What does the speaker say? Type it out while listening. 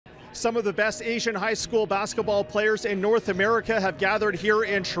Some of the best Asian high school basketball players in North America have gathered here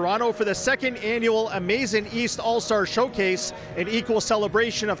in Toronto for the second annual AMAZN East All-Star Showcase, an equal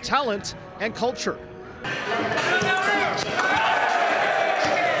celebration of talent and culture.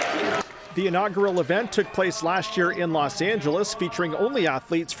 The inaugural event took place last year in Los Angeles, featuring only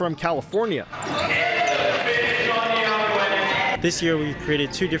athletes from California. This year we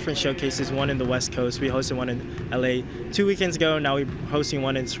created two different showcases, one in the West Coast. We hosted one in LA 2 weekends ago. Now we're hosting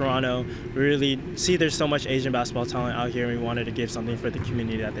one in Toronto. We really see there's so much Asian basketball talent out here, and we wanted to give something for the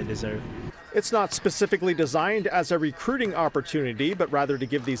community that they deserve. It's not specifically designed as a recruiting opportunity, but rather to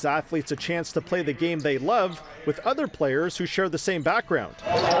give these athletes a chance to play the game they love with other players who share the same background.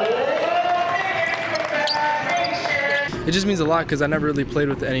 It just means a lot because I never really played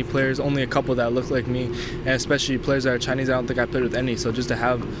with any players, only a couple that look like me, and especially players that are Chinese. I don't think I played with any, so just to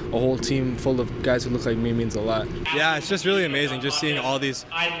have a whole team full of guys who look like me means a lot. Yeah, it's just really amazing just seeing all these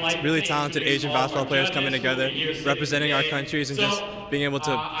really talented Asian basketball players coming together, representing our countries, and just being able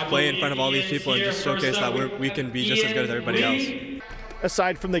to play in front of all these people and just showcase that we can be just as good as everybody else.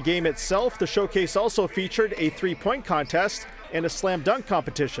 Aside from the game itself, the showcase also featured a three-point contest and a slam dunk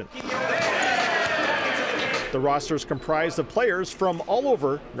competition. The roster is comprised of players from all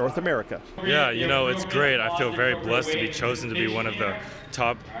over North America. Yeah, you know, it's great. I feel very blessed to be chosen to be one of the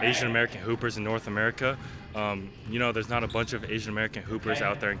top Asian American hoopers in North America. You know, there's not a bunch of Asian American hoopers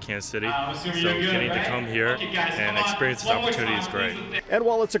out there in Kansas City, so getting to come here and experience this opportunity is great. And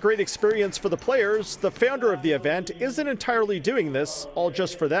while it's a great experience for the players, the founder of the event isn't entirely doing this all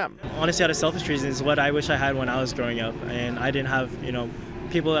just for them. Honestly, out of selfish reasons, what I wish I had when I was growing up, and I didn't have,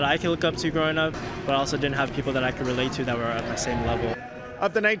 people that I could look up to growing up, but also didn't have people that I could relate to that were at my same level.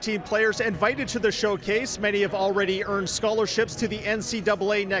 Of the 19 players invited to the showcase, many have already earned scholarships to the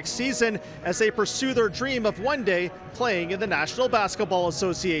NCAA next season as they pursue their dream of one day playing in the National Basketball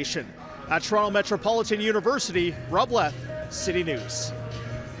Association. At Toronto Metropolitan University, Rob Leth, City News.